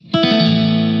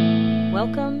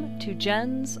Welcome to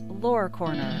Jen's Lore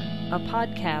Corner, a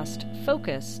podcast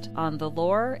focused on the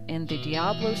lore in the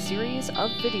Diablo series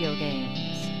of video games.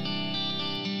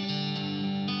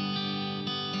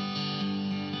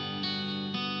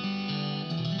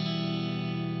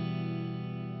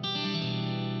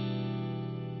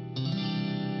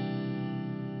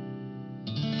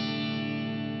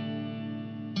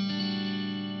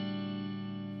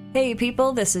 Hey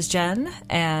people, this is Jen,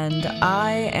 and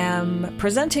I am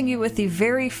presenting you with the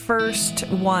very first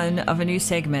one of a new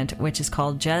segment, which is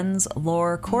called Jen's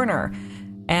Lore Corner.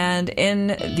 And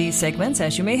in these segments,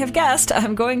 as you may have guessed,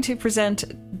 I'm going to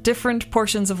present different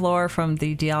portions of lore from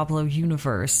the Diablo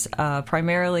universe,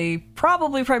 primarily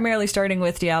starting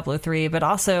with Diablo 3, but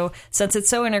also, since it's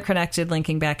so interconnected,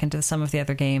 linking back into some of the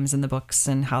other games and the books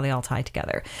and how they all tie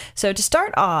together. So to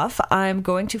start off, I'm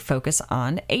going to focus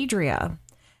on Adria.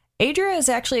 Adria is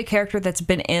actually a character that's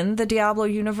been in the Diablo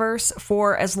universe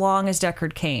for as long as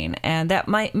Deckard Cain, and that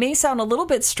may sound a little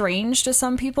bit strange to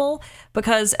some people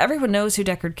because everyone knows who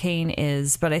Deckard Cain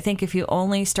is, but I think if you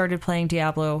only started playing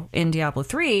Diablo in Diablo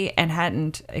 3 and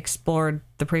hadn't explored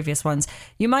the previous ones,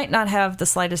 you might not have the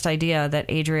slightest idea that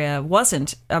Adria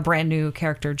wasn't a brand new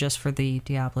character just for the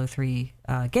Diablo 3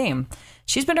 game.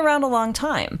 She's been around a long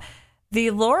time.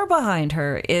 The lore behind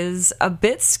her is a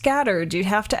bit scattered. You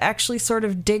have to actually sort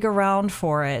of dig around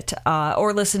for it,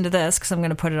 or listen to this, because I'm going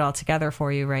to put it all together for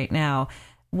you right now.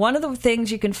 One of the things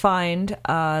you can find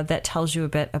that tells you a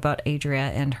bit about Adria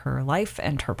and her life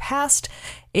and her past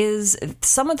is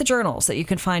some of the journals that you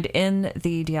can find in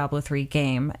the Diablo 3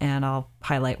 game, and I'll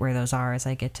highlight where those are as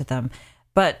I get to them.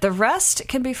 But the rest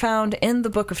can be found in the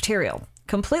Book of Tyrael,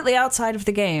 completely outside of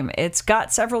the game. It's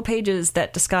got several pages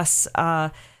that discuss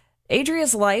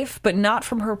Adria's life, but not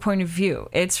from her point of view.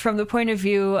 It's from the point of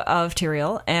view of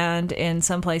Tyrael, and in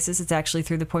some places it's actually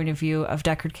through the point of view of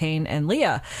Deckard Cain and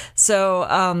Leah.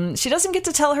 So she doesn't get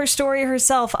to tell her story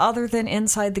herself other than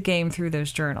inside the game through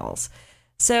those journals.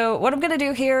 So what I'm going to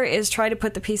do here is try to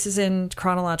put the pieces in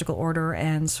chronological order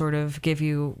and sort of give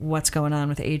you what's going on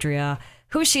with Adria,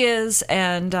 who she is,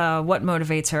 and what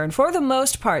motivates her. And for the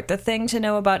most part, the thing to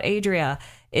know about Adria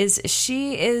is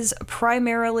she is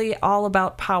primarily all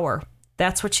about power.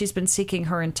 That's what she's been seeking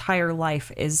her entire life,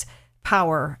 is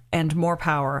power and more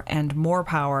power and more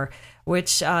power,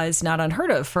 which is not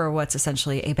unheard of for what's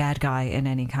essentially a bad guy in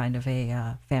any kind of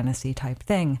a fantasy type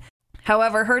thing.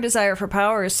 However, her desire for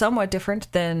power is somewhat different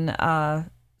than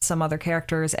some other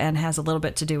characters and has a little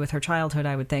bit to do with her childhood,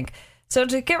 I would think. So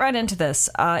to get right into this,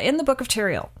 in the Book of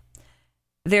Tyrael,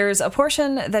 there's a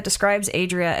portion that describes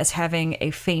Adria as having a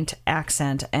faint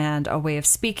accent and a way of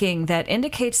speaking that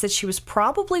indicates that she was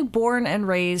probably born and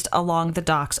raised along the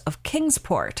docks of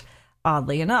Kingsport,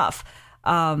 oddly enough.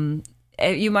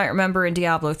 You might remember in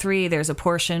Diablo 3, there's a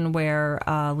portion where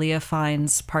Leah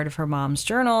finds part of her mom's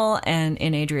journal and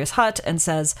in Adria's hut and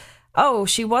says, oh,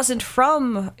 she wasn't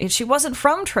from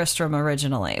Tristram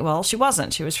originally. Well, she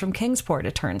wasn't. She was from Kingsport,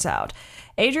 it turns out.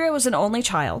 Adria was an only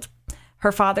child.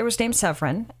 Her father was named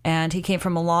Severin, and he came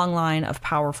from a long line of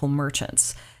powerful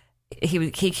merchants. He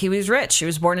was rich. He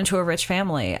was born into a rich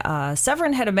family.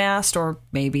 Severin had amassed, or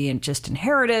maybe just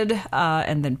inherited,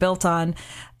 and then built on,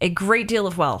 a great deal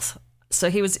of wealth. So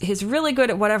he's really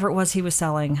good at whatever it was he was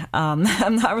selling. I'm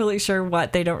not really sure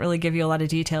what. They don't really give you a lot of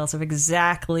details of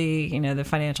exactly, the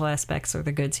financial aspects or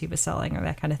the goods he was selling or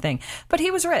that kind of thing. But he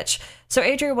was rich. So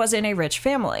Adria was in a rich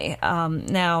family.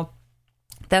 Now,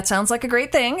 that sounds like a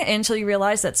great thing until you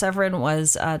realize that Severin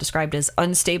was described as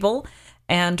unstable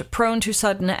and prone to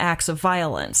sudden acts of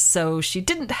violence. So she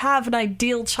didn't have an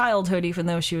ideal childhood, even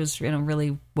though she was,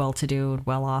 really well-to-do and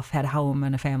well-off, had a home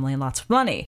and a family and lots of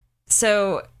money.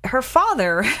 So her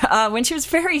father, when she was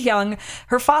very young,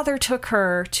 her father took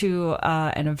her to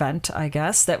an event, I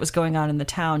guess, that was going on in the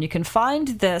town. You can find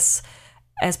this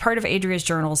as part of Adria's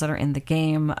journals that are in the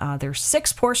game. There's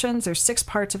 6 portions. There's 6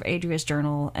 parts of Adria's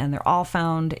journal, and they're all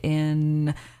found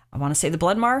in, I want to say, the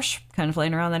Blood Marsh, kind of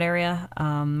laying around that area.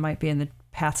 Might be in the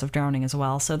Paths of Drowning as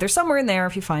well. So they're somewhere in there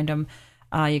if you find them.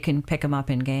 You can pick them up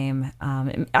in-game.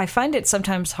 I find it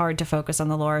sometimes hard to focus on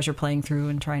the lore as you're playing through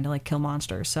and trying to, kill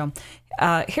monsters. So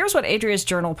here's what Adria's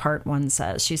journal part 1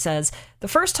 says. She says, "The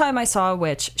first time I saw a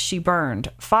witch, she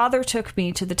burned. Father took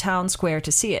me to the town square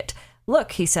to see it.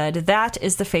 Look, he said, that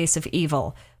is the face of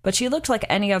evil. But she looked like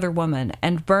any other woman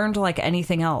and burned like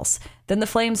anything else. Then the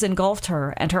flames engulfed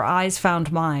her, and her eyes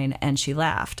found mine, and she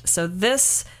laughed." So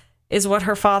this is what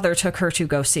her father took her to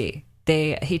go see.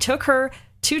 He took her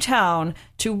to town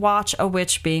to watch a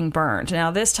witch being burned. Now,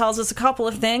 this tells us a couple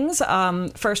of things.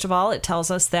 First of all, it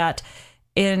tells us that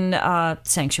in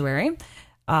Sanctuary,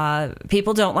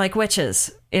 people don't like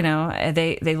witches.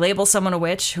 They label someone a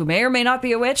witch who may or may not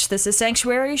be a witch. This is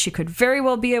Sanctuary. She could very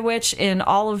well be a witch in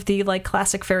all of the like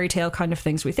classic fairy tale kind of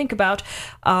things we think about,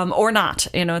 or not.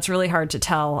 It's really hard to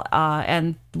tell.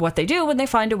 And what they do when they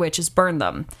find a witch is burn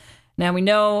them. Now we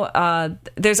know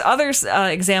there's other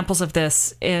examples of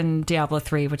this in Diablo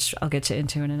 3, which I'll get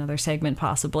into in another segment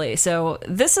possibly. So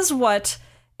this is what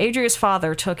Adria's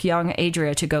father took young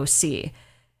Adria to go see.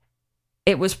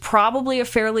 It was probably a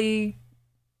fairly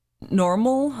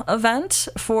normal event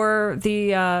for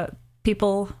the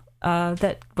people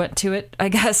that went to it, I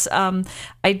guess.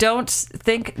 I don't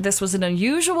think this was an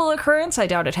unusual occurrence. I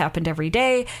doubt it happened every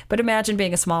day, but imagine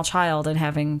being a small child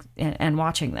and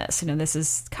watching this. This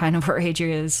is kind of where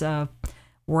Adria's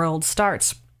world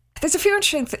starts. There's a few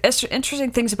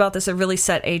interesting things about this that really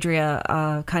set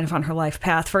Adria kind of on her life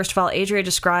path. First of all, Adria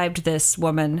described this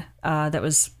woman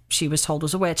she was told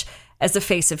was a witch as the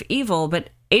face of evil, but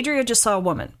Adria just saw a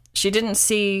woman. She didn't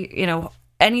see,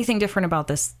 anything different about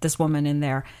this woman in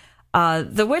there.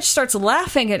 The witch starts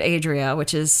laughing at Adria,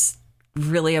 which is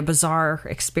really a bizarre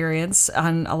experience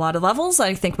on a lot of levels.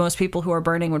 I think most people who are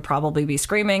burning would probably be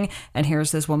screaming, and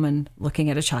here's this woman looking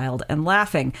at a child and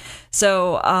laughing.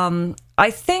 So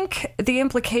I think the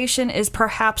implication is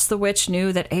perhaps the witch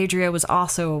knew that Adria was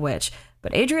also a witch,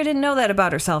 but Adria didn't know that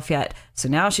about herself yet. So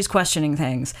now she's questioning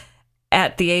things.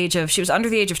 She was under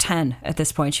the age of 10 at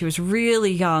this point. She was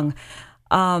really young.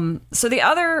 So the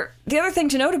other thing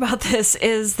to note about this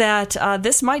is that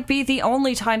this might be the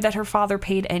only time that her father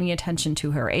paid any attention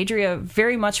to her. Adria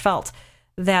very much felt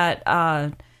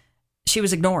that she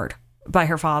was ignored by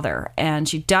her father, and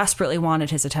she desperately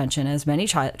wanted his attention, as many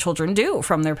children do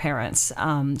from their parents.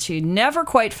 She never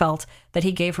quite felt that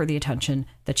he gave her the attention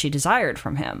that she desired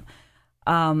from him.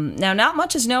 Now, not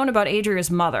much is known about Adria's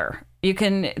mother.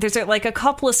 There's like a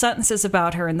couple of sentences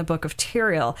about her in the Book of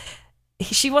Tyrael.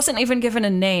 She wasn't even given a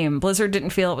name. Blizzard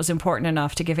didn't feel it was important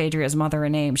enough to give Adria's mother a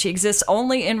name. She exists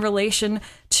only in relation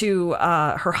to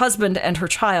her husband and her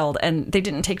child, and they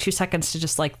didn't take 2 seconds to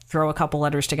just like throw a couple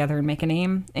letters together and make a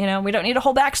name. We don't need a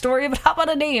whole backstory, but how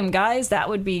about a name, guys? That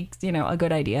would be, a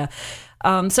good idea.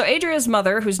 So Adria's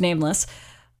mother, who's nameless,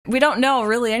 we don't know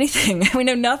really anything. We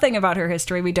know nothing about her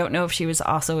history. We don't know if she was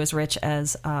also as rich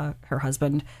as her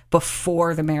husband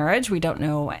before the marriage. We don't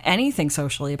know anything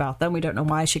socially about them. We don't know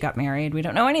why she got married. We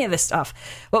don't know any of this stuff.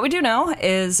 What we do know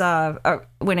is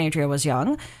when Adria was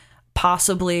young,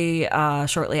 possibly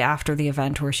shortly after the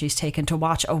event where she's taken to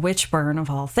watch a witch burn, of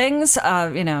all things,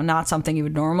 not something you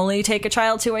would normally take a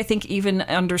child to, I think, even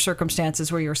under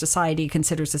circumstances where your society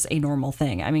considers this a normal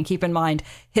thing. I mean, keep in mind,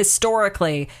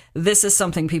 historically, this is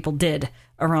something people did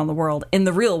around the world, in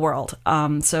the real world.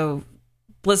 So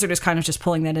Blizzard is kind of just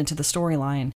pulling that into the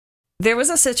storyline. There was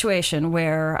a situation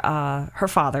where her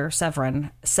father,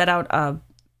 Severin, set out,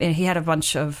 he had a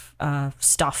bunch of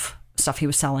stuff he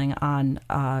was selling on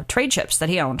trade ships that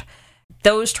he owned.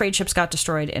 Those trade ships got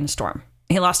destroyed in a storm.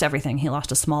 He lost everything. He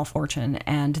lost a small fortune.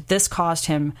 And this caused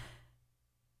him,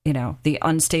 the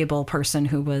unstable person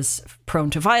who was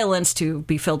prone to violence, to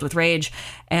be filled with rage.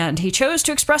 And he chose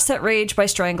to express that rage by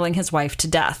strangling his wife to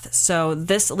death. So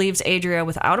this leaves Adria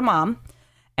without a mom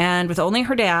and with only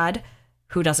her dad,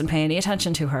 who doesn't pay any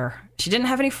attention to her. She didn't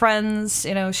have any friends,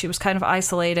 she was kind of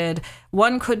isolated.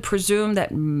 One could presume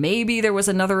that maybe there was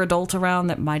another adult around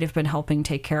that might have been helping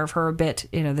take care of her a bit.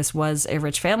 This was a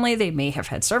rich family. They may have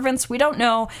had servants. We don't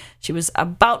know. She was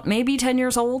about maybe 10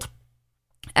 years old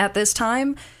at this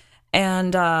time,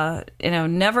 and,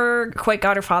 never quite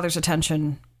got her father's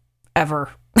attention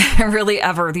ever. Really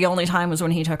ever. The only time was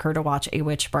when he took her to watch a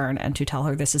witch burn and to tell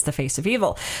her this is the face of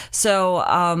evil.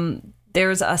 So,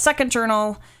 there's a second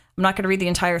journal. I'm not going to read the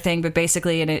entire thing, but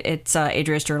basically it's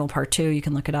Adria's journal part 2. You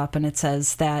can look it up, and it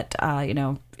says that,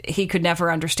 he could never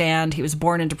understand. He was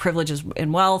born into privileges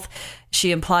and wealth.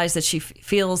 She implies that she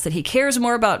feels that he cares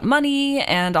more about money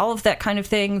and all of that kind of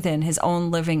thing than his own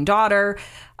living daughter.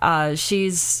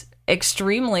 She's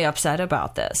extremely upset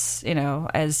about this,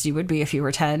 as you would be if you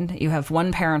were 10. You have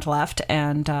one parent left,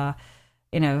 and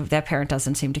that parent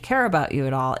doesn't seem to care about you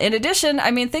at all. In addition,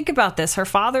 I mean, think about this. Her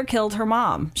father killed her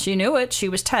mom. She knew it. She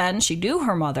was 10. She knew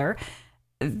her mother.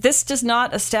 This does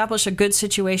not establish a good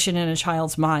situation in a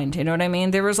child's mind. You know what I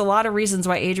mean? There was a lot of reasons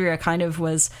why Adria kind of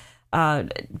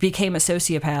became a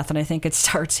sociopath, and I think it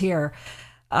starts here.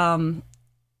 And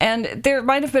there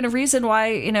might have been a reason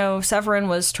why, Severin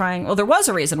was trying... Well, there was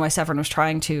a reason why Severin was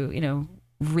trying to,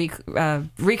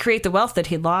 recreate the wealth that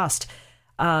he'd lost.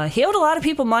 He owed a lot of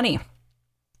people money,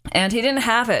 and he didn't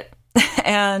have it.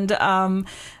 And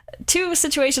two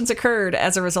situations occurred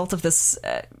as a result of this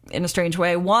in a strange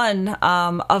way. One,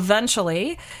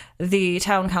 eventually, the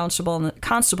town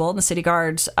constable and the city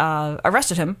guards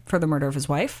arrested him for the murder of his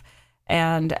wife.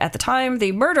 And at the time,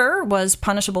 the murder was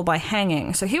punishable by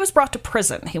hanging. So he was brought to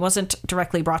prison. He wasn't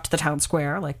directly brought to the town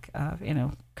square, like,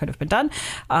 could have been done.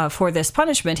 For this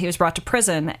punishment, he was brought to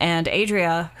prison. And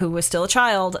Adria, who was still a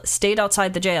child, stayed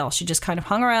outside the jail. She just kind of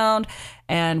hung around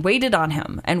and waited on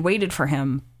him and waited for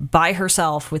him by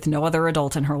herself with no other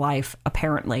adult in her life,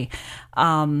 apparently.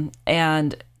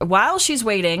 And while she's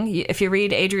waiting, if you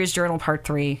read Adria's journal part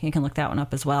 3, you can look that one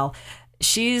up as well,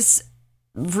 she's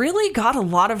really got a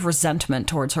lot of resentment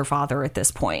towards her father at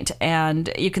this point. And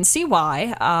you can see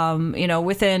why.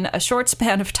 Within a short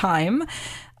span of time,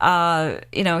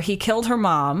 he killed her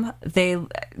mom. They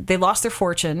lost their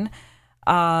fortune.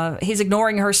 He's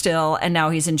ignoring her still, and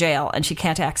now he's in jail, and she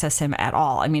can't access him at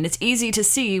all. I mean, it's easy to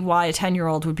see why a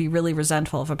 10-year-old would be really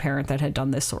resentful of a parent that had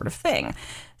done this sort of thing.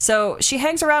 So she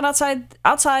hangs around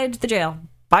outside the jail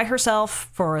by herself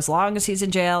for as long as he's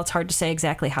in jail. It's hard to say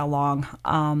exactly how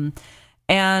long.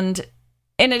 And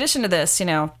in addition to this,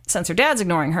 since her dad's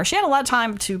ignoring her, she had a lot of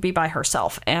time to be by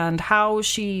herself. And how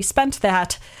she spent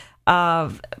that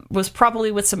was probably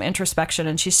with some introspection.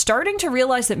 And she's starting to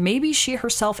realize that maybe she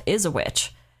herself is a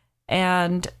witch.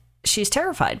 And she's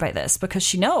terrified by this because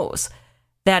she knows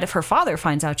that if her father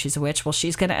finds out she's a witch, well,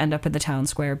 she's going to end up in the town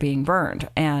square being burned.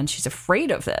 And she's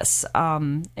afraid of this.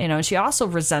 And she also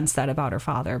resents that about her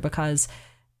father because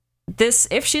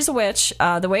if she's a witch,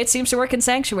 the way it seems to work in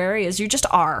Sanctuary is you just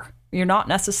are. You're not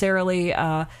necessarily,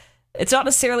 it's not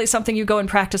necessarily something you go and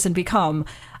practice and become.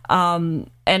 And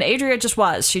Adria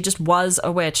she just was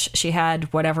a witch. She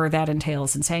had whatever that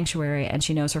entails in Sanctuary, and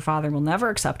she knows her father will never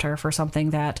accept her for something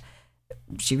that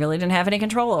she really didn't have any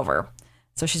control over.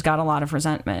 So she's got a lot of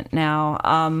resentment.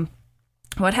 Now,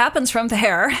 what happens from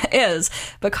there is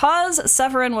because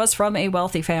Severin was from a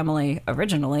wealthy family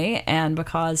originally, and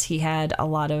because he had a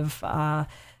lot of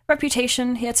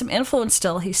reputation, he had some influence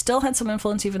still. He still had some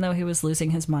influence even though he was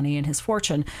losing his money and his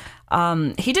fortune.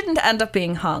 He didn't end up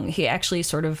being hung. He actually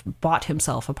sort of bought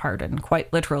himself a pardon,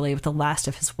 quite literally, with the last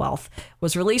of his wealth,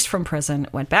 was released from prison,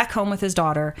 went back home with his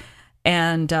daughter,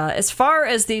 and as far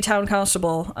as the town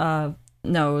constable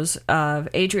knows,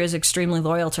 Adria is extremely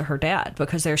loyal to her dad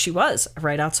because there she was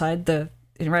right outside the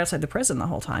prison the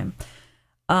whole time.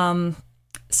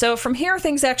 So from here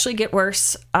things actually get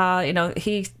worse.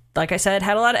 He, like I said,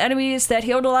 had a lot of enemies that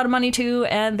he owed a lot of money to,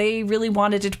 and they really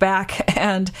wanted it back,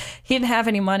 and he didn't have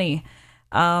any money.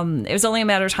 It was only a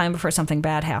matter of time before something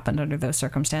bad happened under those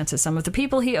circumstances. Some of the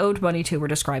people he owed money to were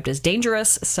described as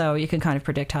dangerous, so you can kind of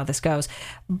predict how this goes.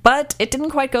 But it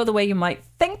didn't quite go the way you might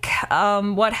think.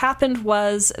 What happened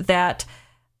was that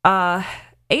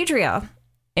Adria,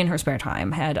 in her spare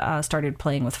time, had started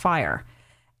playing with fire.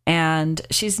 And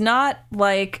she's not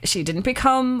she didn't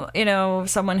become,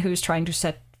 someone who's trying to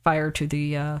set fire to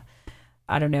the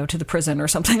to the prison or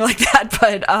something like that.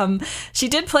 But she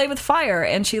did play with fire,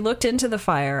 and she looked into the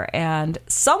fire, and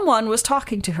someone was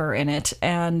talking to her in it.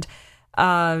 And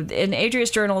in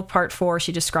Adria's journal, part 4,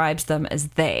 she describes them as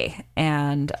they.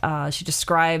 And she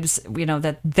describes,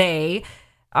 that they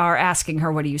are asking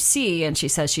her, what do you see? And she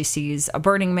says she sees a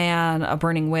burning man, a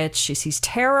burning witch. She sees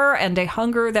terror and a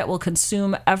hunger that will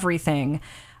consume everything.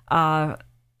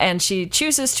 And she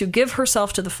chooses to give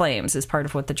herself to the flames, is part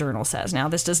of what the journal says. Now,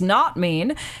 this does not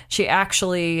mean she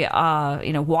actually,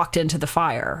 walked into the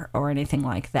fire or anything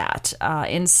like that.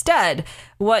 Instead,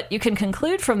 what you can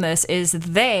conclude from this is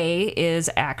they is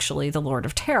actually the Lord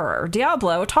of Terror,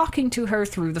 Diablo, talking to her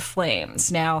through the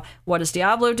flames. Now, what does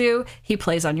Diablo do? He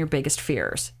plays on your biggest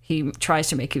fears. He tries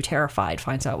to make you terrified,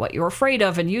 finds out what you're afraid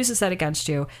of, and uses that against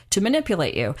you to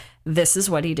manipulate you. This is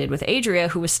what he did with Adria,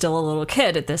 who was still a little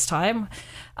kid at this time.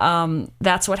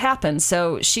 That's what happened.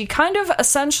 So she kind of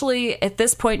essentially, at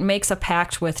this point, makes a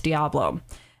pact with Diablo.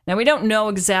 Now, we don't know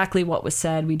exactly what was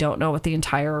said. We don't know what the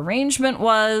entire arrangement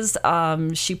was.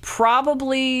 She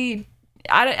probably,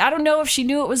 I don't know if she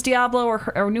knew it was Diablo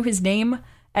or knew his name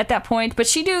at that point, but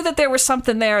she knew that there was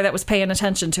something there that was paying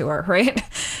attention to her, right?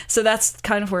 So that's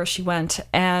kind of where she went.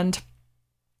 And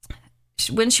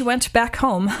when she went back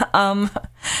home,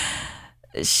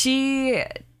 she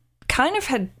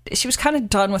was kind of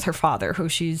done with her father, who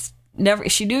she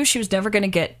knew she was never going to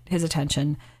get his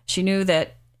attention. She knew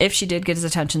that if she did get his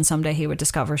attention, someday he would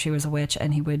discover she was a witch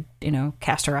and he would,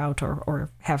 cast her out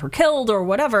or have her killed or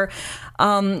whatever.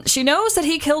 She knows that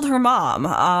he killed her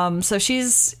mom. So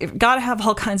she's got to have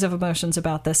all kinds of emotions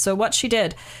about this. So what she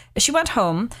did is she went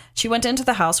home, she went into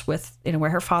the house with, where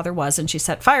her father was, and she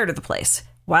set fire to the place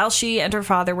while she and her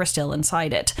father were still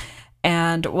inside it.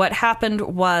 And what happened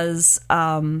was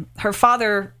her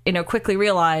father, quickly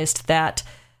realized that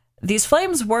these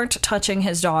flames weren't touching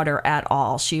his daughter at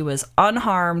all. She was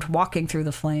unharmed, walking through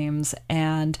the flames,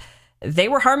 and they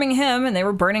were harming him, and they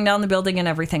were burning down the building and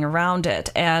everything around it.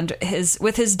 And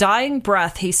with his dying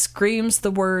breath, he screams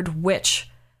the word witch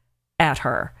at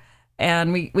her.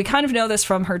 And we kind of know this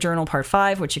from her journal, part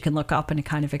 5, which you can look up, and it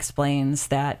kind of explains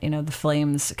that, the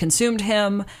flames consumed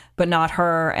him, but not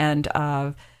her. And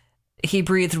he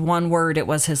breathed one word. It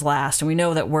was his last. And we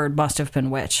know that word must have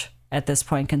been witch at this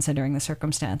point, considering the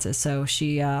circumstances. So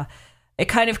it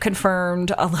kind of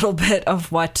confirmed a little bit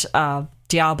of what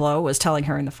Diablo was telling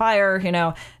her in the fire,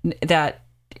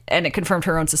 and it confirmed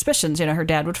her own suspicions. Her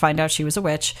dad would find out she was a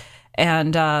witch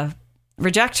and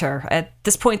reject her. At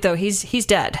this point, though, he's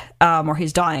dead, or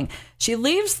he's dying. She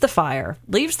leaves the fire,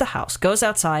 leaves the house, goes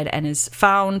outside, and is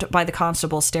found by the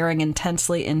constable staring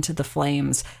intensely into the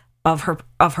flames of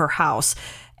her house.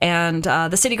 And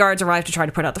the city guards arrive to try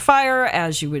to put out the fire,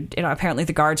 as you would, apparently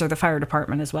the guards are the fire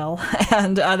department as well.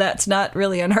 And that's not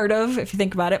really unheard of, if you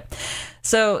think about it.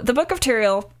 So the Book of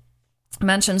Tyrael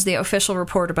mentions the official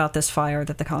report about this fire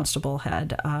that the constable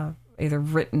had either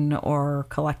written or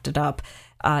collected up.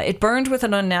 It burned with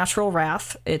an unnatural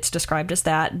wrath. It's described as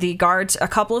that. A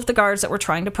couple of the guards that were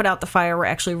trying to put out the fire were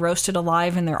actually roasted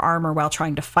alive in their armor while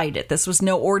trying to fight it. This was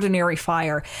no ordinary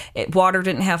fire. Water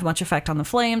didn't have much effect on the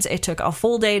flames. It took a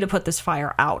full day to put this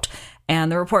fire out.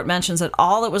 And the report mentions that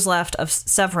all that was left of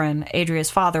Severin,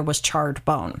 Adria's father, was charred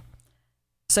bone.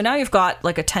 So now you've got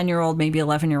like a 10-year-old, maybe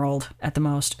 11-year-old at the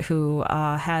most, who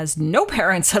has no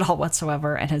parents at all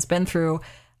whatsoever and has been through...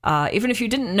 even if you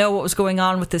didn't know what was going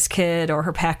on with this kid or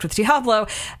her pact with Diablo,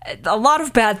 a lot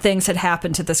of bad things had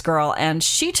happened to this girl, and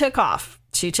she took off.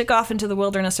 She took off into the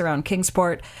wilderness around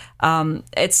Kingsport.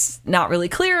 It's not really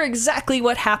clear exactly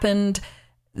what happened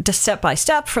step by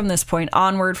step from this point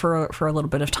onward for a little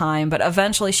bit of time, but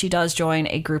eventually she does join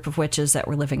a group of witches that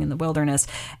were living in the wilderness.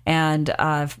 And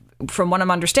from what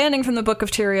I'm understanding from the Book of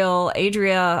Tyrael,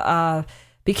 Adria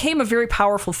became a very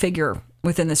powerful figure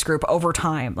within this group over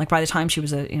time. Like by the time she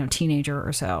was a teenager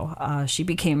or so, she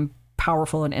became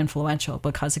powerful and influential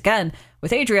because, again,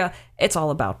 with Adria, it's all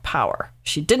about power.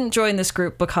 She didn't join this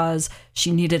group because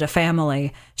she needed a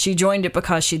family. She joined it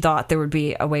because she thought there would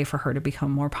be a way for her to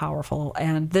become more powerful.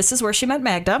 And this is where she met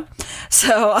Magda.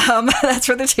 So that's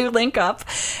where the two link up.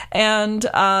 And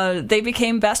they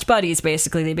became best buddies,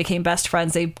 basically. They became best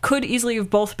friends. They could easily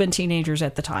have both been teenagers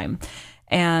at the time.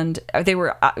 And they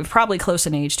were probably close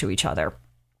in age to each other.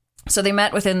 So they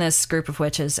met within this group of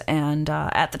witches. And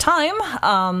at the time,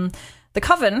 the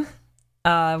Coven,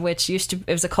 which it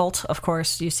was a cult, of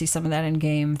course. You see some of that in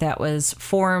game, that was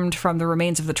formed from the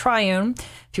remains of the Triune.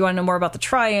 If you want to know more about the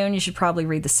Triune, you should probably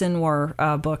read the Sin War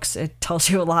books. It tells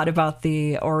you a lot about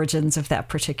the origins of that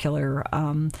particular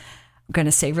going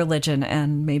to say religion,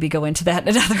 and maybe go into that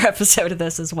in another episode of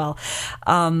this as well.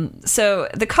 So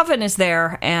the Coven is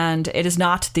there, and it is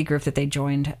not the group that they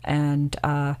joined. And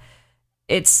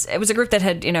it was a group that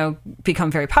had, become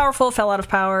very powerful, fell out of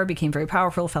power, became very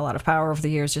powerful, fell out of power over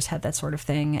the years, just had that sort of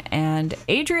thing. And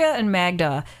Adria and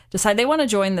Magda decide they want to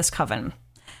join this Coven.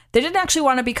 They didn't actually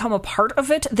want to become a part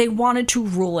of it. They wanted to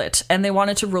rule it, and they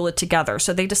wanted to rule it together.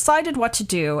 So they decided what to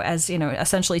do as,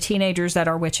 essentially teenagers that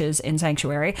are witches in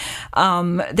Sanctuary.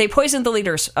 They poisoned the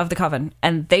leaders of the Coven,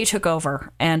 and they took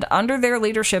over. And under their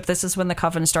leadership, this is when the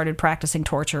Coven started practicing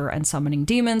torture and summoning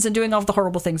demons and doing all the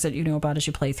horrible things that you know about as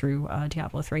you play through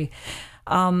Diablo 3.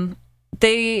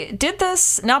 They did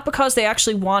this not because they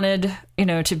actually wanted,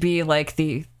 to be like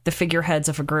the figureheads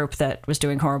of a group that was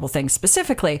doing horrible things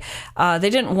specifically. They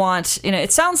didn't want,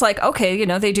 it sounds like, okay,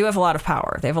 they do have a lot of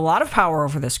power. They have a lot of power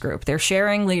over this group. They're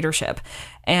sharing leadership.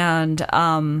 And,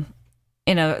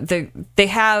 they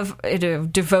have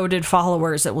devoted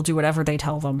followers that will do whatever they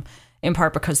tell them, in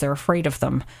part because they're afraid of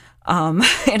them.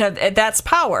 That's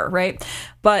power, right?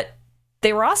 But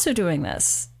they were also doing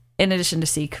this in addition to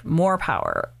seek more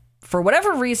power. For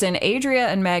whatever reason, Adria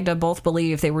and Magda both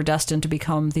believe they were destined to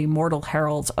become the mortal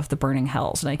heralds of the burning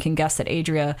hells. And I can guess that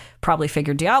Adria probably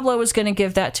figured Diablo was going to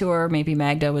give that to her. Maybe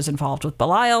Magda was involved with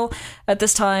Belial at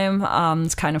this time.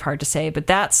 It's kind of hard to say, but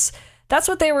that's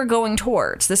what they were going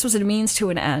towards. This was a means to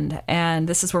an end. And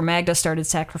this is where Magda started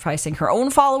sacrificing her own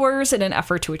followers in an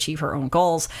effort to achieve her own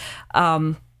goals.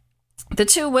 The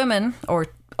two women, or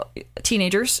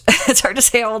teenagers, it's hard to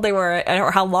say how old they were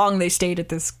or how long they stayed at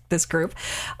this group.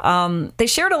 They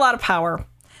shared a lot of power,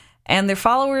 And their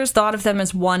followers thought of them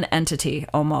as one entity,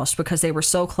 almost, because they were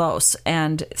so close,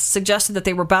 and suggested that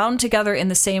they were bound together in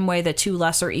the same way that two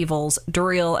lesser evils,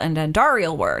 Duriel and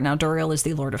Andariel, were. Now, Duriel is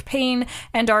the Lord of Pain,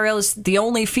 and Dariel is the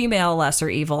only female lesser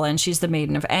evil, and she's the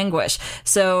Maiden of Anguish.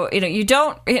 So, you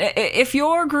don't... If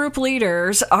your group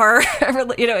leaders are,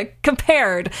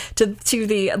 compared to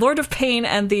the Lord of Pain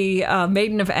and the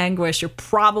Maiden of Anguish, you're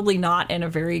probably not in a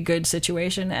very good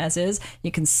situation, as is.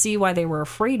 You can see why they were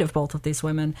afraid of both of these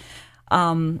women.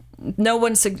 No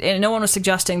one was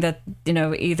suggesting that,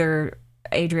 either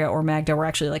Adria or Magda were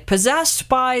actually possessed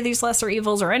by these lesser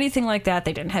evils or anything like that.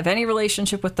 They didn't have any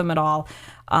relationship with them at all.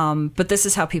 But this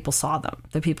is how people saw them.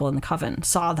 The people in the coven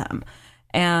saw them.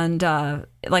 And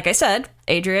like I said,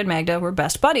 Adria and Magda were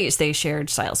best buddies. They shared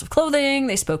styles of clothing.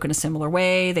 They spoke in a similar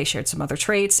way. They shared some other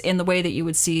traits in the way that you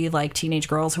would see teenage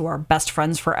girls who are best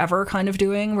friends forever kind of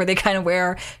doing, where they kind of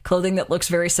wear clothing that looks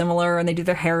very similar and they do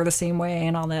their hair the same way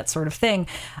and all that sort of thing.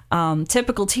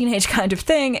 Typical teenage kind of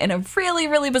thing in a really,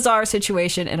 really bizarre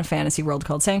situation in a fantasy world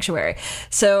called Sanctuary.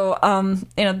 So,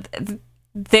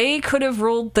 they could have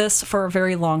ruled this for a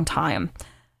very long time.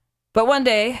 But one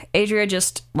day, Adria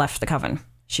just left the coven.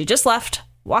 She just left,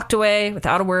 walked away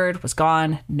without a word, was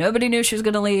gone. Nobody knew she was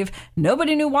going to leave.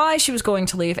 Nobody knew why she was going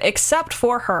to leave, except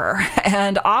for her.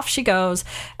 And off she goes.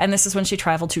 And this is when she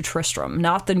traveled to Tristram.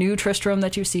 Not the new Tristram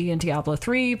that you see in Diablo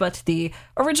 3, but the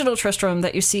original Tristram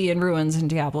that you see in ruins in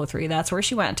Diablo 3. That's where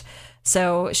she went.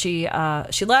 So she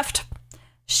left.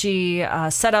 She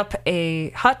set up a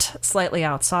hut slightly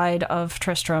outside of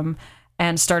Tristram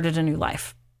and started a new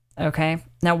life. Okay.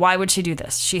 Now, why would she do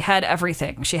this? She had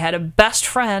everything. She had a best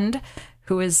friend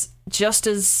who is just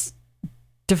as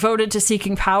devoted to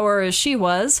seeking power as she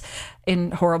was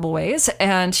in horrible ways.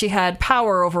 And she had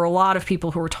power over a lot of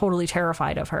people who were totally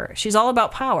terrified of her. She's all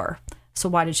about power. So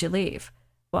why did she leave?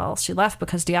 Well, she left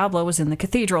because Diablo was in the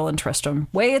cathedral in Tristram.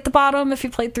 Way at the bottom, if you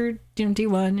played through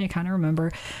D1, you kind of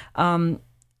remember.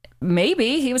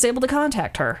 Maybe he was able to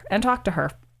contact her and talk to her.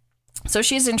 So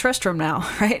she's in Tristram now,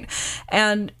 right?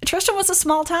 And Tristram was a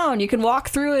small town. You can walk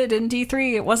through it in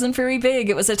D3. It wasn't very big.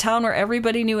 It was a town where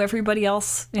everybody knew everybody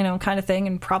else, kind of thing,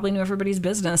 and probably knew everybody's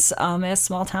business, as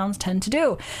small towns tend to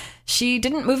do. She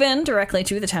didn't move in directly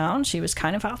to the town. She was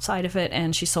kind of outside of it,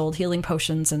 and she sold healing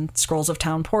potions and scrolls of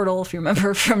town portal, if you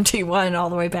remember from D1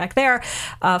 all the way back there,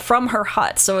 from her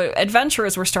hut. So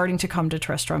adventurers were starting to come to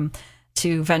Tristram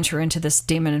to venture into this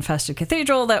demon-infested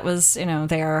cathedral that was,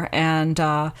 there,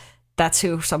 and that's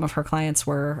who some of her clients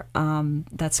were.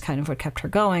 That's kind of what kept her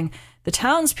going. The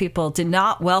townspeople did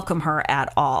not welcome her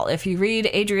at all. If you read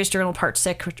Adria's Journal Part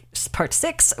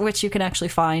 6, which you can actually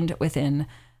find within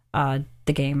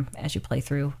the game as you play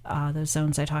through those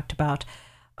zones I talked about,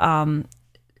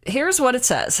 here's what it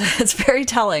says. It's very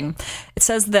telling. It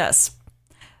says this: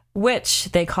 "Witch,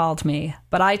 they called me,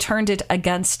 but I turned it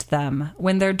against them.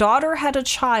 When their daughter had a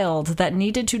child that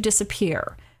needed to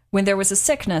disappear, when there was a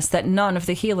sickness that none of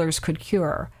the healers could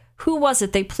cure, who was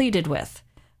it they pleaded with?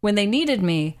 When they needed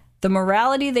me, the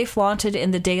morality they flaunted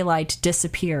in the daylight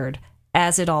disappeared,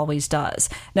 as it always does."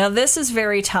 Now, this is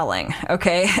very telling,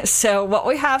 okay? So what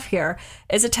we have here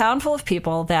is a town full of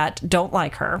people that don't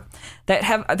like her,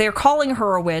 they're calling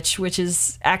her a witch, which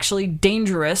is actually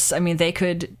dangerous. I mean, they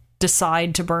could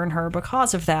decide to burn her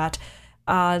because of that.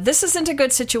 This isn't a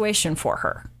good situation for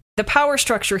her. The power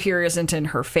structure here isn't in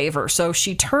her favor. So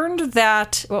she turned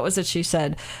that, what was it she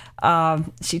said?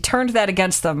 She turned that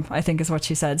against them, I think is what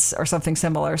she said, or something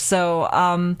similar. So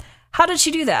how did she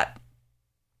do that?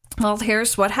 Well,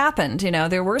 here's what happened.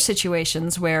 There were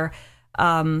situations where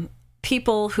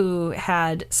people who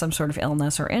had some sort of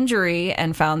illness or injury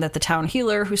and found that the town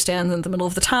healer, who stands in the middle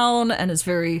of the town and is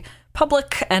very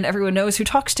public and everyone knows who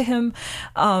talks to him,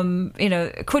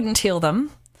 couldn't heal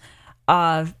them.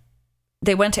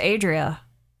 They went to Adria,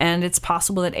 and it's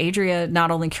possible that Adria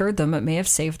not only cured them, it may have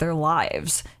saved their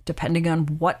lives, depending on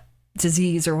what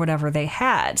disease or whatever they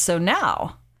had. So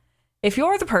now, if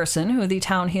you're the person who the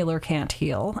town healer can't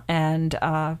heal, and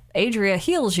Adria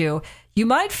heals you, you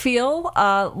might feel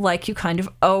like you kind of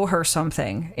owe her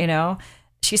something,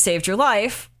 She saved your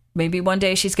life. Maybe one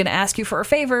day she's going to ask you for a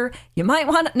favor. You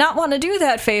might not want to do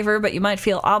that favor, but you might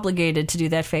feel obligated to do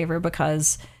that favor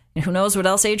because... And who knows what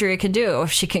else Adria can do?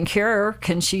 If she can cure,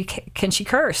 can she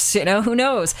curse? Who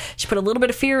knows? She put a little bit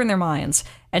of fear in their minds,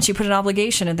 and she put an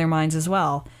obligation in their minds as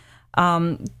well.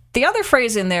 The other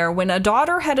phrase in there, when a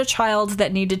daughter had a child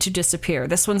that needed to disappear,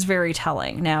 this one's very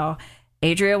telling. Now,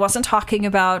 Adria wasn't talking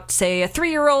about, say, a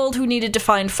 3-year-old who needed to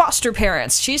find foster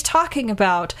parents. She's talking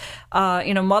about,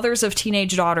 mothers of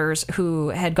teenage daughters who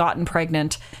had gotten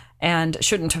pregnant and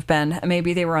shouldn't have been.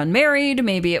 Maybe they were unmarried.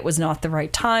 Maybe it was not the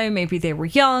right time. Maybe they were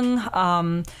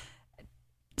young.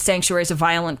 Sanctuary is a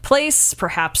violent place.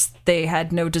 Perhaps they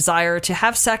had no desire to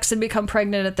have sex and become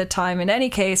pregnant at the time. In any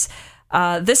case,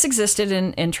 this existed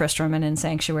in Tristram and in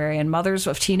Sanctuary, and mothers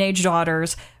of teenage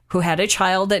daughters who had a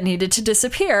child that needed to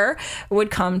disappear would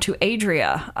come to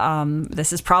Adria.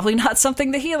 This is probably not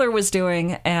something the healer was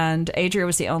doing, and Adria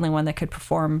was the only one that could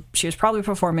perform. She was probably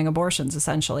performing abortions,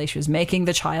 essentially. She was making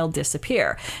the child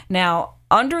disappear. Now,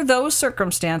 under those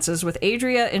circumstances, with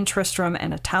Adria in Tristram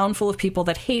and a town full of people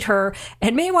that hate her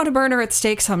and may want to burn her at the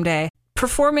stake someday,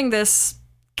 performing this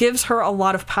gives her a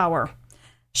lot of power.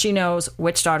 She knows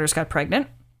which daughters got pregnant.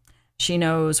 She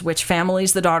knows which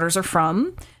families the daughters are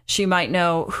from. She might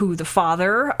know who the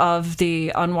father of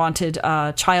the unwanted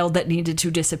child that needed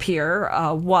to disappear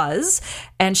was,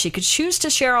 and she could choose to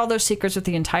share all those secrets with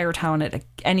the entire town at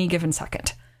any given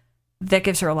second. That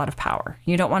gives her a lot of power.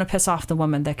 You don't want to piss off the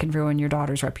woman that can ruin your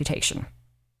daughter's reputation.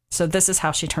 So this is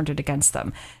how she turned it against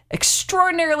them.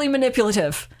 Extraordinarily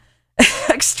manipulative.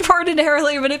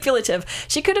 Extraordinarily manipulative.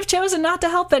 She could have chosen not to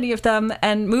help any of them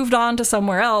and moved on to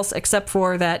somewhere else, except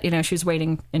for that, she was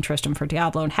waiting in Tristram for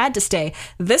Diablo and had to stay.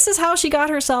 This is how she got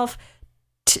herself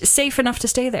safe enough to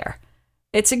stay there.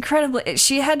 It's incredible.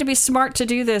 She had to be smart to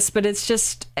do this, but it's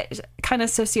just kind of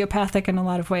sociopathic in a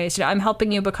lot of ways. I'm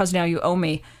helping you because now you owe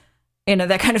me.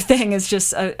 That kind of thing is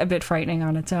just a bit frightening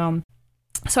on its own.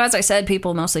 So as I said,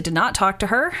 people mostly did not talk to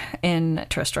her in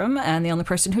Tristram, and the only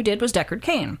person who did was Deckard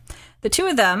Cain. The two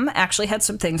of them actually had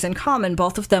some things in common.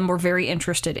 Both of them were very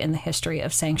interested in the history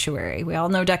of Sanctuary. We all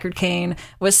know Deckard Cain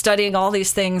was studying all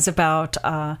these things about,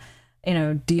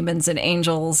 demons and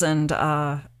angels and,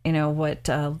 what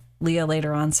Leah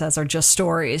later on says are just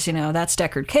stories. That's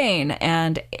Deckard Cain.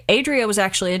 And Adria was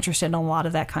actually interested in a lot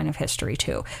of that kind of history,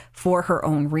 too, for her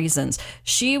own reasons.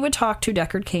 She would talk to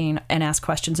Deckard Cain and ask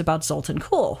questions about Zoltan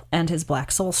Kulle and his Black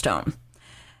Soulstone.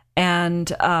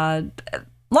 And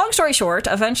long story short,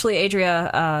 eventually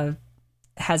Adria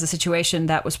has a situation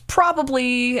that was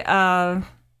probably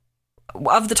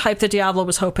of the type that Diablo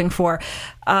was hoping for.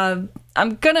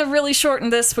 I'm going to really shorten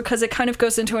this because it kind of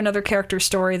goes into another character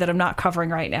story that I'm not covering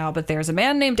right now, but there's a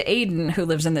man named Aiden who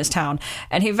lives in this town,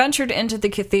 and he ventured into the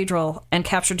cathedral and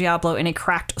captured Diablo in a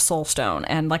cracked soulstone.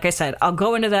 And like I said, I'll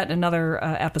go into that in another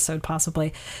episode,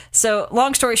 possibly. So,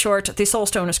 long story short, the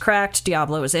soulstone is cracked,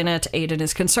 Diablo is in it, Aiden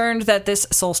is concerned that this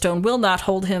soulstone will not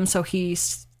hold him, so he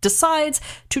decides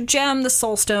to jam the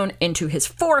soulstone into his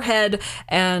forehead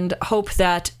and hope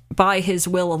that by his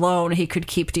will alone, he could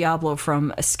keep Diablo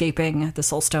from escaping the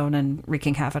soulstone and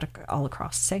wreaking havoc all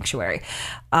across Sanctuary.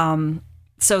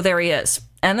 So there he is.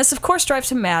 And this, of course,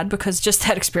 drives him mad because just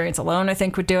that experience alone, I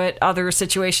think, would do it. Other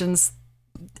situations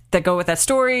that go with that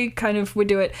story kind of would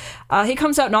do it. He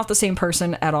comes out not the same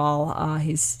person at all.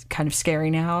 He's kind of scary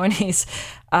now, and he's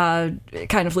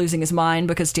kind of losing his mind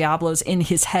because Diablo's in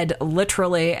his head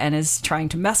literally and is trying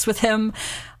to mess with him.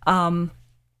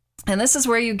 And this is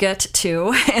where you get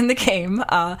to in the game.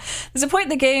 There's a point in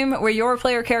the game where your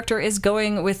player character is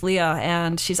going with Leah,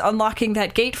 and she's unlocking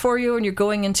that gate for you, and you're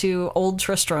going into Old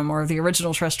Tristram, or the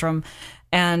original Tristram,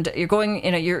 and you're going,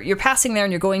 you're passing there,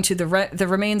 and you're going to the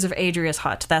remains of Adria's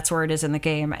hut. That's where it is in the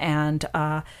game, and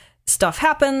stuff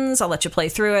happens. I'll let you play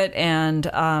through it, and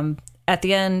at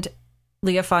the end,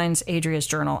 Leah finds Adria's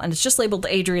journal, and it's just labeled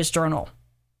Adria's journal.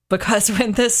 Because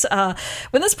when this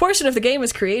portion of the game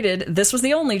was created, this was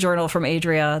the only journal from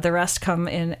Adria. The rest come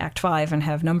in Act 5 and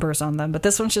have numbers on them. But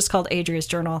this one's just called Adria's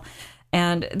Journal.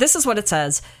 And this is what it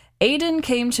says. Aiden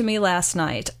came to me last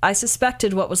night. I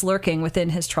suspected what was lurking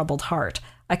within his troubled heart.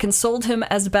 I consoled him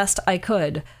as best I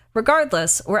could.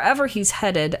 Regardless, wherever he's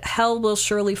headed, hell will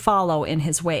surely follow in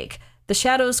his wake. The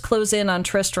shadows close in on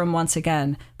Tristram once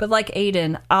again, but like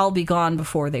Aiden, I'll be gone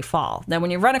before they fall. Now,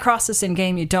 when you run across this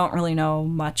in-game, you don't really know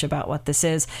much about what this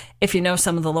is. If you know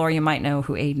some of the lore, you might know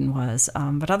who Aiden was.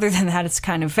 But other than that, it's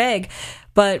kind of vague.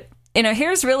 But,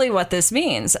 here's really what this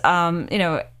means.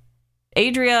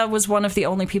 Adria was one of the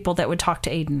only people that would talk to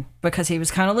Aiden because he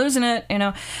was kind of losing it,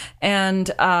 and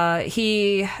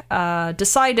he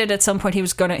decided at some point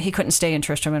he couldn't stay in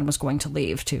Tristram and was going to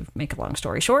leave, to make a long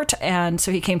story short. And so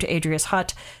he came to Adria's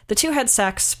hut. The two had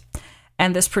sex,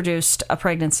 and this produced a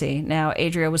pregnancy. Now,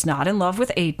 Adria was not in love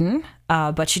with Aiden,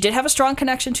 but she did have a strong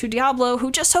connection to Diablo,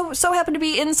 who just so happened to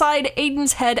be inside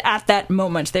Aiden's head at that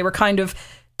moment. They were kind of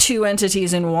two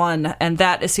entities in one, and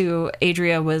that is who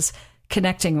Adria was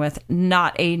connecting with,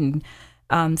 not Aiden.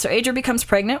 So Adria becomes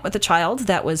pregnant with a child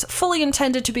that was fully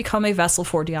intended to become a vessel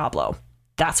for Diablo.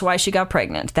 that's why she got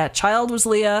pregnant. That child was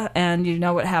Leah, and you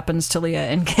know what happens to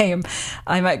Leah in game.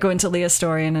 I might go into Leah's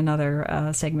story in another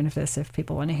segment of this if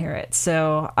people want to hear it.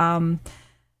 So,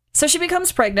 so she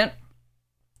becomes pregnant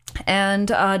and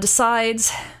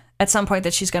decides at some point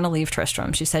that she's going to leave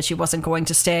Tristram. She said she wasn't going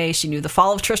to stay. She knew the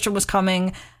fall of Tristram was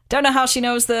coming. Don't know how she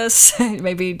knows this.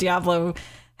 Maybe Diablo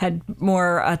had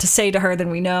more to say to her than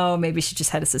we know. Maybe she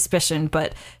just had a suspicion,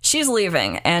 but she's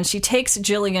leaving, and she takes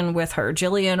Jillian with her.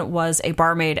 Jillian was a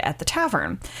barmaid at the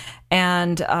tavern,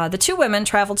 and the two women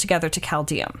traveled together to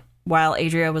Chaldeum while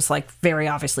Adria was like very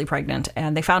obviously pregnant,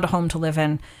 and they found a home to live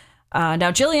in.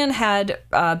 Now, Jillian had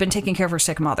been taking care of her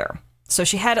sick mother, so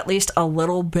she had at least a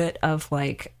little bit of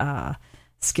like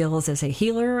skills as a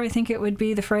healer, I think it would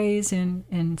be the phrase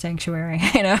in Sanctuary.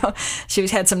 You know, she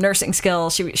had some nursing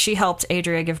skills. She helped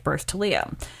Adria give birth to Leah.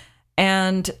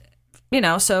 And, you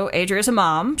know, so Adria's a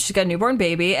mom. She's got a newborn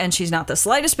baby, and she's not the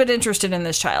slightest bit interested in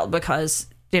this child because,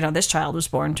 you know, this child was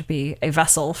born to be a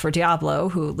vessel for Diablo,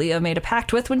 who Leah made a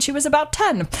pact with when she was about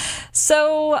 10.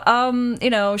 So, you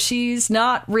know, she's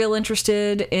not real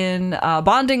interested in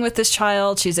bonding with this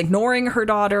child. She's ignoring her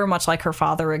daughter, much like her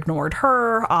father ignored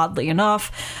her, oddly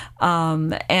enough.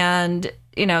 And,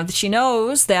 you know, she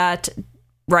knows that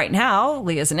right now,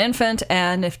 Leah's an infant,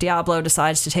 and if Diablo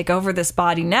decides to take over this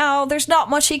body now, there's not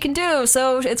much he can do.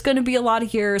 So it's going to be a lot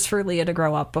of years for Leah to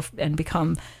grow up and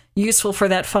become useful for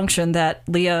that function that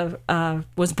Leah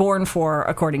was born for,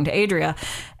 according to Adria.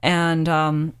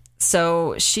 And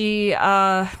so she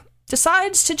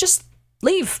decides to just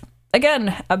leave.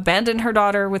 Again, abandon her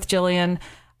daughter with Jillian.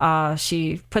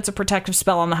 She puts a protective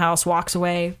spell on the house, walks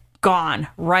away, gone,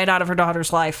 right out of her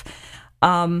daughter's life.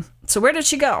 So where did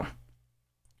she go?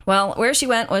 Well, where she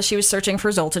went was she was searching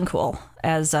for Zoltan Kuhl,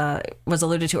 as was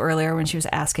alluded to earlier when she was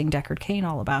asking Deckard Cain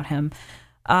all about him.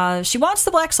 She wants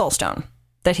the Black Soulstone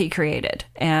that he created,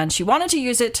 and she wanted to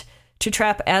use it to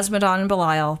trap Asmodon and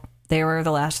Belial. They were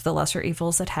the last of the lesser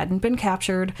evils that hadn't been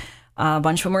captured. A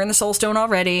bunch of them were in the Soulstone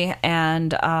already,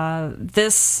 and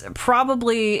this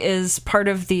probably is part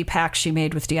of the pact she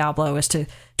made with Diablo, is to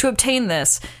obtain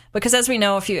this, because as we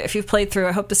know, if you've played through,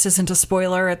 I hope this isn't a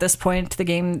spoiler at this point, the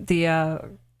game, the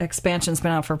expansion's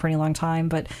been out for a pretty long time,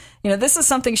 but you know, this is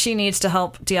something she needs to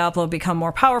help Diablo become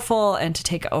more powerful and to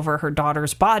take over her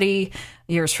daughter's body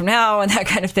years from now and that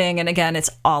kind of thing. And again, it's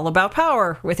all about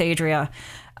power with Adria.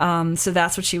 So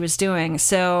that's what she was doing.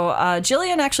 So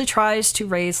Jillian actually tries to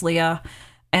raise Leah,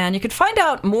 and you could find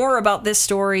out more about this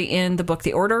story in the book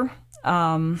The Order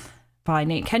by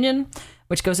Nate Kenyon,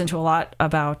 which goes into a lot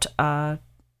about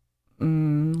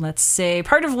let's say,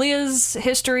 part of Leah's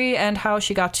history and how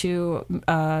she got to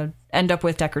end up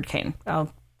with Deckard Cain.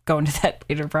 I'll go into that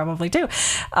later probably too.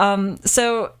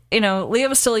 So, you know, Leah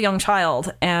was still a young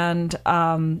child, and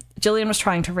Jillian was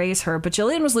trying to raise her, but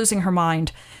Jillian was losing her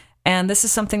mind. And this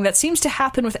is something that seems to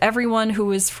happen with everyone who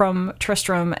was from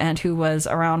Tristram and who was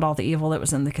around all the evil that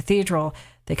was in the cathedral.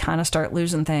 They kind of start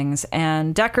losing things.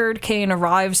 And Deckard Cain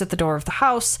arrives at the door of the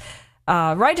house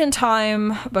right in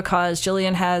time, because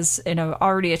Jillian has, you know,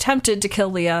 already attempted to kill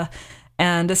Leah,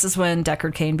 and this is when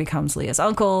Deckard Cain becomes Leah's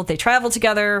uncle. They travel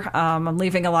together. I'm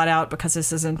leaving a lot out because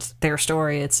this isn't their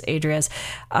story, it's Adria's.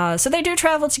 So they do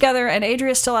travel together, and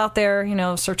Adria's still out there, you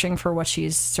know, searching for what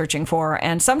she's searching for,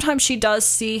 and sometimes she does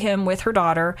see him with her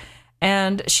daughter,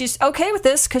 and she's okay with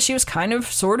this because she was kind of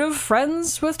sort of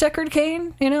friends with Deckard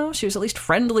Cain, you know, she was at least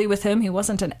friendly with him. He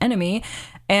wasn't an enemy.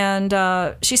 And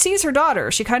she sees her daughter.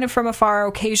 She kind of from afar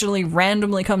occasionally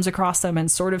randomly comes across them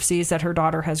and sort of sees that her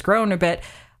daughter has grown a bit.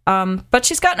 But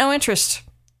she's got no interest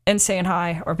in saying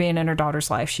hi or being in her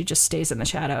daughter's life. She just stays in the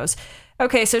shadows.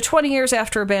 Okay, so 20 years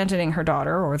after abandoning her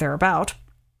daughter, or thereabout,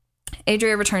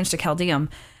 Adria returns to Chaldeum.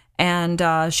 And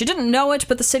she didn't know it,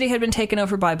 but the city had been taken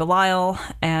over by Belial,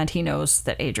 and he knows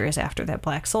that Adria is after that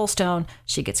Black Soulstone.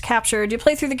 She gets captured. You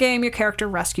play through the game, your character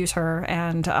rescues her,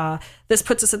 and this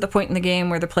puts us at the point in the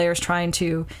game where the player's trying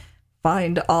to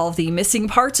find all the missing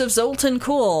parts of Zoltan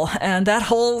Kuhl, and that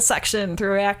whole section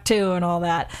through Act 2 and all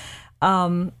that.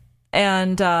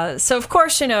 So, of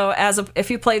course, you know, if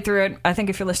you played through it, I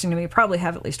think if you're listening to me, you probably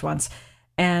have at least once.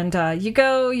 And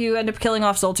you end up killing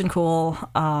off Zoltan Kuhl,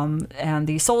 and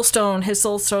the Soulstone, his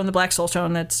Soulstone, the Black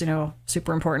Soulstone, that's, you know,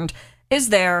 super important, is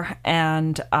there.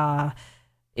 And,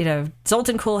 you know,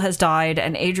 Zoltan Kuhl has died,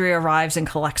 and Adria arrives and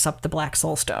collects up the Black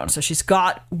Soulstone. So she's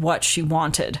got what she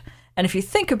wanted. And if you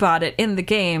think about it in the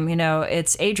game, you know,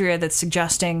 it's Adria that's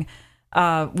suggesting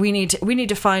we need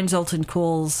to find Zoltan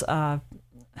Kuhl's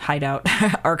hideout,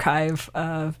 archive,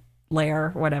 lair,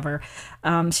 whatever.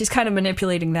 She's kind of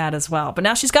manipulating that as well. But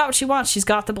now she's got what she wants. She's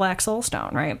got the Black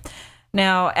Soulstone, right?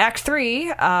 Now, Act 3,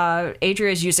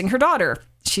 Adria is using her daughter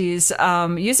She's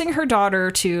using her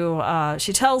daughter to,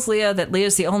 she tells Leah that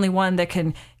Leah's the only one that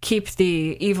can keep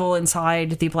the evil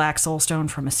inside the Black Soulstone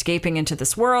from escaping into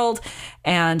this world.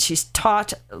 And she's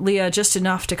taught Leah just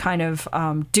enough to kind of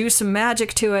do some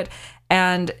magic to it.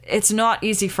 And it's not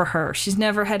easy for her. She's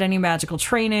never had any magical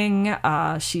training.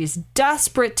 She's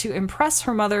desperate to impress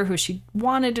her mother, who she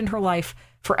wanted in her life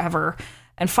forever,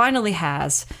 and finally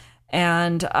has.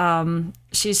 And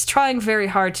she's trying very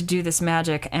hard to do this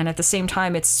magic, and at the same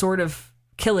time, it's sort of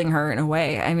killing her in a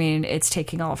way. I mean, it's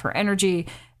taking all of her energy.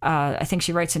 I think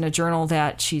she writes in a journal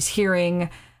that she's hearing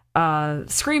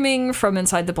screaming from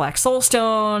inside the Black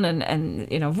Soulstone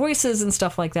and voices and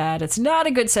stuff like that. It's not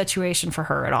a good situation for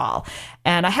her at all.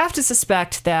 And I have to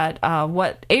suspect that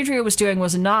what Adria was doing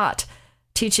was not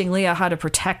teaching Leah how to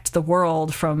protect the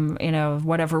world from,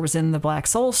 whatever was in the Black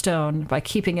Soulstone by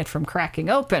keeping it from cracking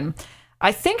open.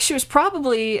 I think she was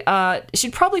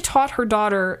she'd probably taught her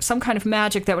daughter some kind of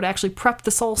magic that would actually prep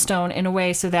the Soulstone in a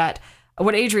way so that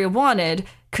what Adria wanted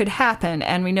could happen.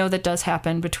 And we know that does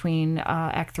happen between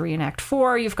Act 3 and Act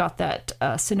 4. You've got that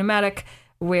cinematic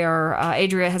where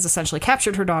Adria has essentially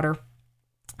captured her daughter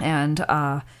and,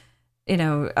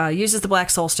 uses the Black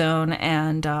Soulstone,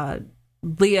 and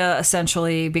Leah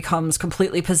essentially becomes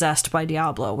completely possessed by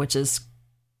Diablo, which is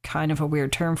kind of a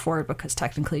weird term for it because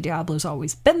technically Diablo's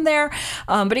always been there.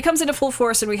 But he comes into full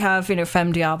force, and we have,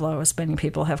 Femme Diablo, as many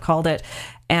people have called it.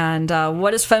 And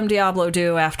what does Femme Diablo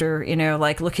do after,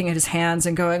 looking at his hands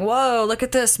and going, whoa, look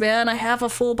at this, man, I have a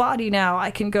full body now,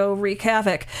 I can go wreak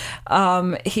havoc.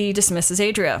 He dismisses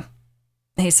Adria.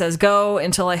 He says, go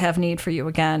until I have need for you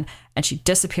again. And she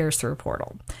disappears through a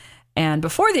portal. And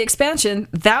before the expansion,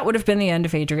 that would have been the end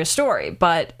of Adria's story.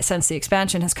 But since the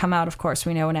expansion has come out, of course,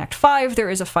 we know in Act 5 there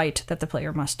is a fight that the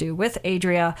player must do with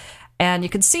Adria. And you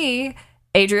can see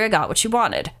Adria got what she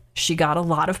wanted. She got a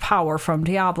lot of power from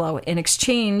Diablo. In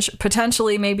exchange,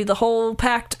 potentially maybe the whole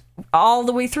pact all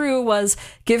the way through was,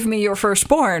 give me your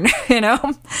firstborn,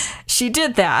 She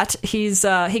did that. He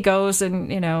goes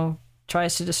and,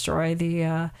 tries to destroy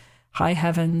the high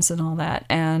heavens and all that.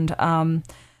 And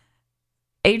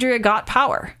Adria got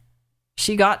power.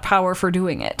 She got power for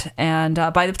doing it. And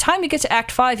by the time you get to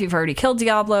Act 5, you've already killed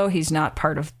Diablo. He's not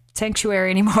part of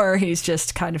Sanctuary anymore. He's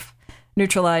just kind of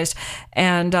neutralized.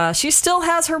 And she still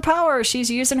has her power. She's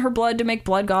using her blood to make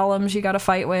blood golems you got to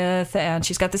fight with. And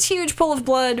she's got this huge pool of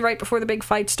blood right before the big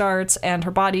fight starts. And her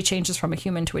body changes from a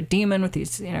human to a demon with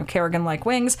these, Kerrigan-like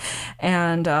wings.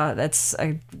 And that's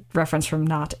a reference from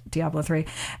not Diablo 3.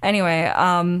 Anyway,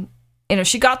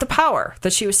 she got the power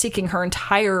that she was seeking her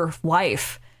entire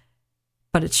life,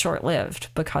 but it's short-lived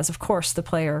because, of course, the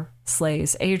player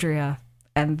slays Adria,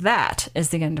 and that is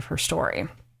the end of her story.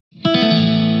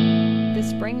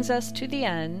 This brings us to the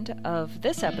end of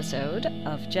this episode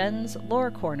of Jen's Lore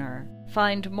Corner.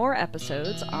 Find more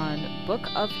episodes on Book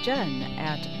of Jen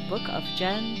at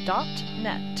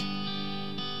bookofjen.net.